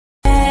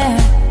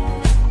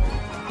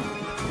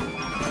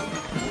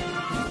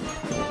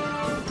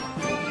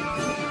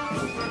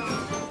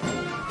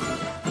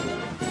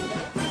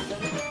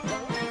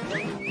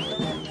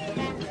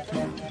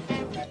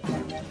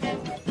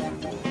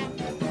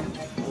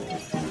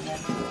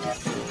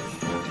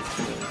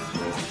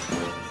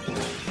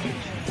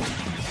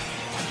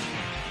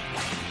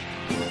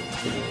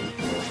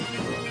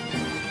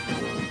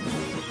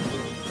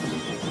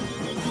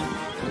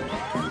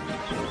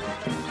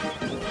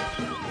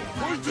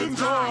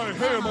Captain's eye,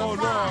 ham on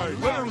rye,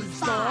 Larry's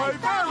thigh,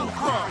 battle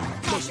cry.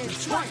 Mustard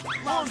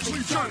stripe, long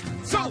sleeve shirt,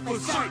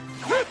 self sight,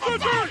 hit the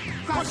dirt.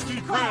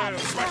 Krusty Krab,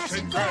 smash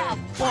and grab,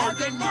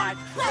 bargain mart,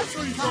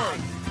 Leslie's right.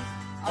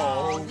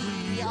 All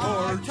we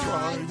are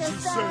trying to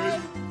say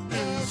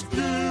is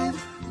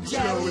give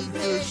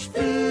Jellyfish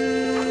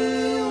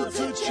Fields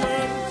a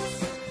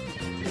chance.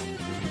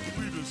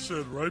 Rita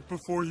said right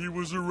before he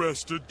was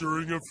arrested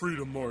during a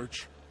Freedom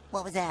March.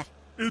 What was that?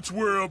 It's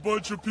where a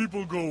bunch of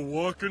people go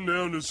walking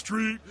down the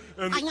street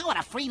and... I know what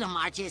a Freedom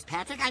March is,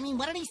 Patrick. I mean,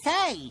 what did he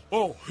say?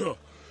 Oh,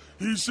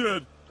 he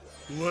said,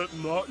 let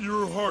not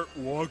your heart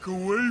walk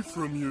away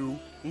from you,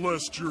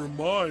 lest your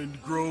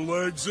mind grow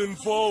legs and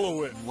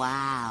follow it.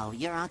 Wow,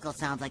 your uncle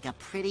sounds like a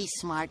pretty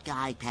smart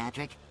guy,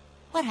 Patrick.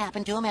 What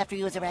happened to him after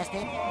he was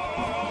arrested?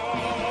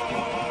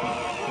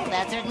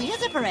 That certainly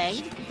is a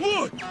parade.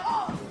 Look!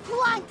 Oh,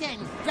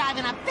 Plankton,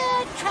 driving a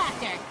big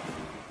tractor.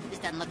 This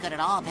doesn't look good at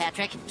all,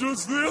 Patrick.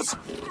 Does this?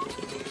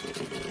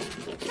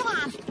 Come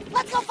on,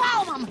 let's go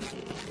follow him.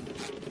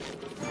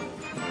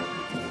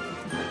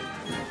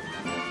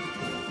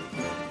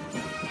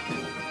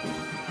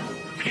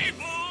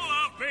 People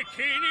of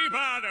Bikini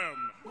Bottom.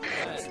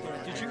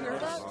 Did you hear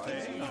that?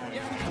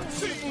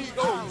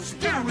 CEOs,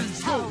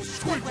 Gary's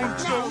host,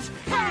 Squidward's nose,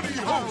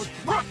 pantyhose,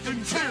 rocked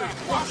and tear,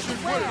 wash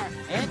and wear,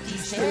 Empty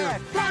stare,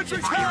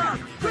 Patrick's hair,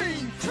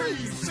 green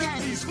trees,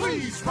 sandy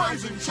squeeze,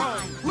 rise and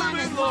shine,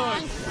 lemon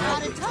line,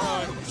 out of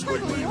time,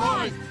 squiggly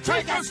line,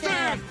 take a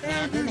stand,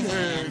 hand in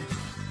hand.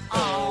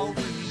 All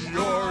we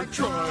are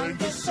trying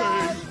to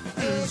say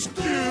is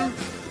give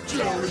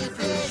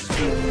Jellyfish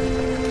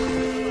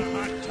Fields.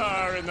 Hot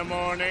tar in the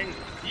morning.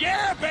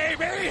 Yeah,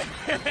 baby!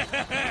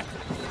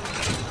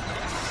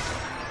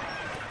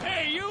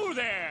 Hey, you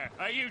there!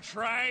 Are you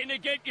trying to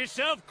get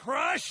yourself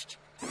crushed?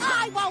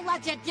 I won't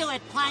let you do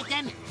it,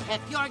 Plankton.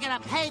 If you're gonna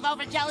pave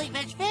over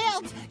Jellyfish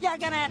Fields, you're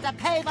gonna have to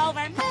pave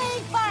over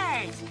me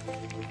first.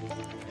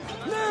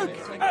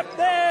 Look! Up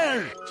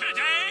there!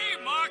 Today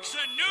marks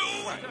a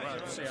new...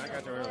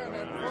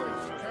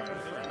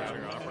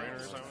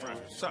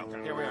 So,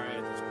 here we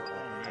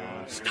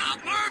are. Stop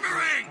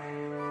murmuring!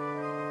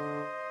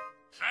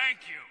 Thank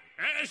you.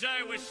 As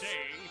I was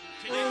saying,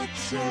 today...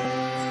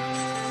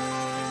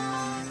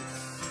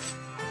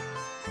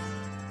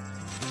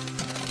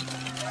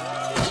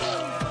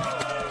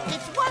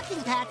 It's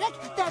working, Patrick.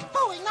 They're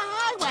booing the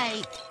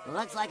highway.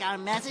 Looks like our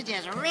message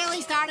has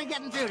really started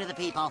getting through to the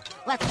people.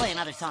 Let's play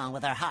another song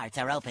with our hearts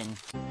are open.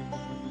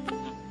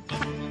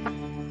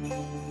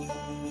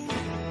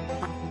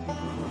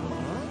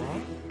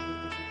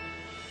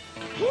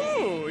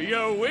 Ooh,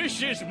 your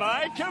wish is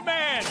my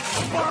command,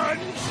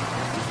 Sponge!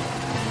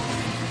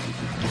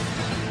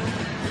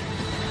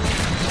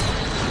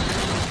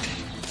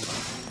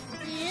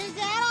 Is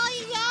that all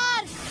you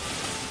got?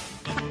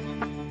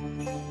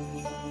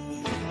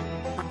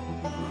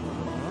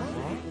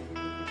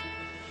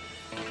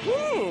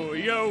 Ooh,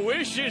 your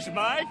wish is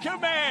my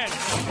command,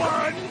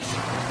 Sponge!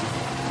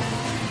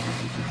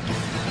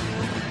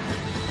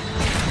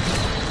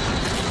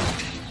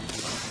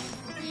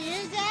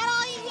 Is that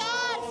all you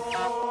got?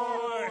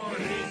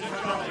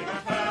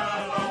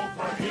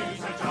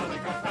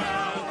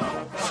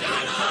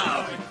 Shut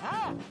up!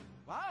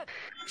 What?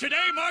 Today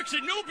marks a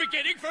new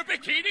beginning for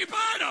Bikini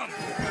Bottom!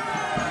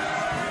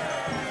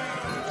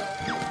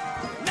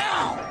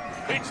 Now,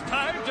 it's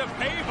time to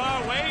pave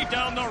our way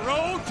down the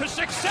road to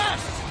success!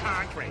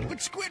 Andre, but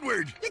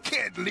Squidward, you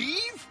can't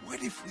leave.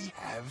 What if we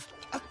have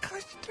a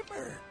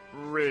customer?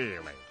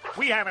 Really?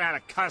 We haven't had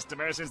a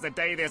customer since the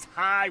day this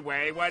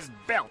highway was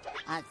built.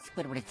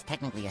 Squidward, it's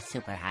technically a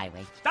super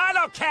highway. I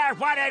don't care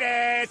what it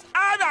is.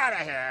 I'm out of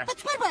here. But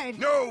Squidward!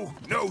 No,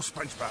 no,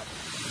 Spongebob.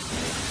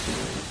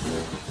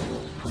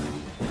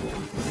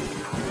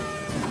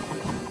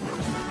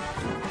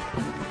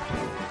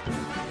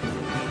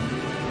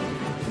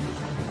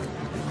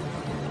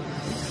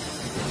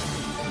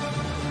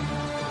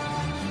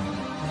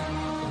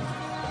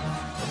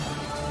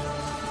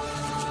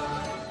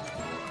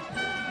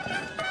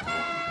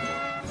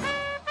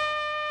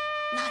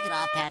 Knock it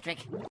off, Patrick.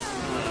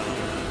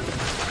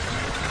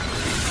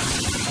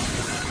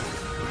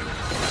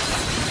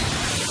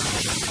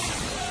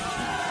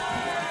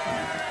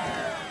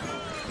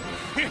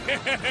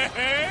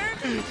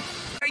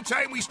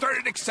 Anytime we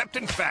started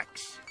accepting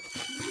facts.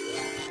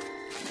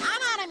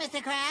 I'm on it,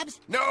 Mr. Krabs.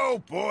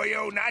 No,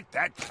 boyo, not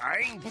that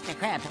kind. Mr.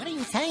 Krabs, what are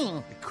you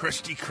saying? The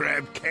Krusty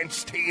Krab can't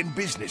stay in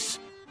business.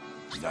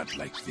 Not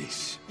like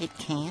this. It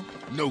can't?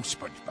 No,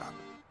 Spongebob.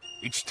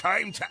 It's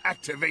time to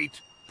activate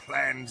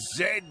Plan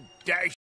Z-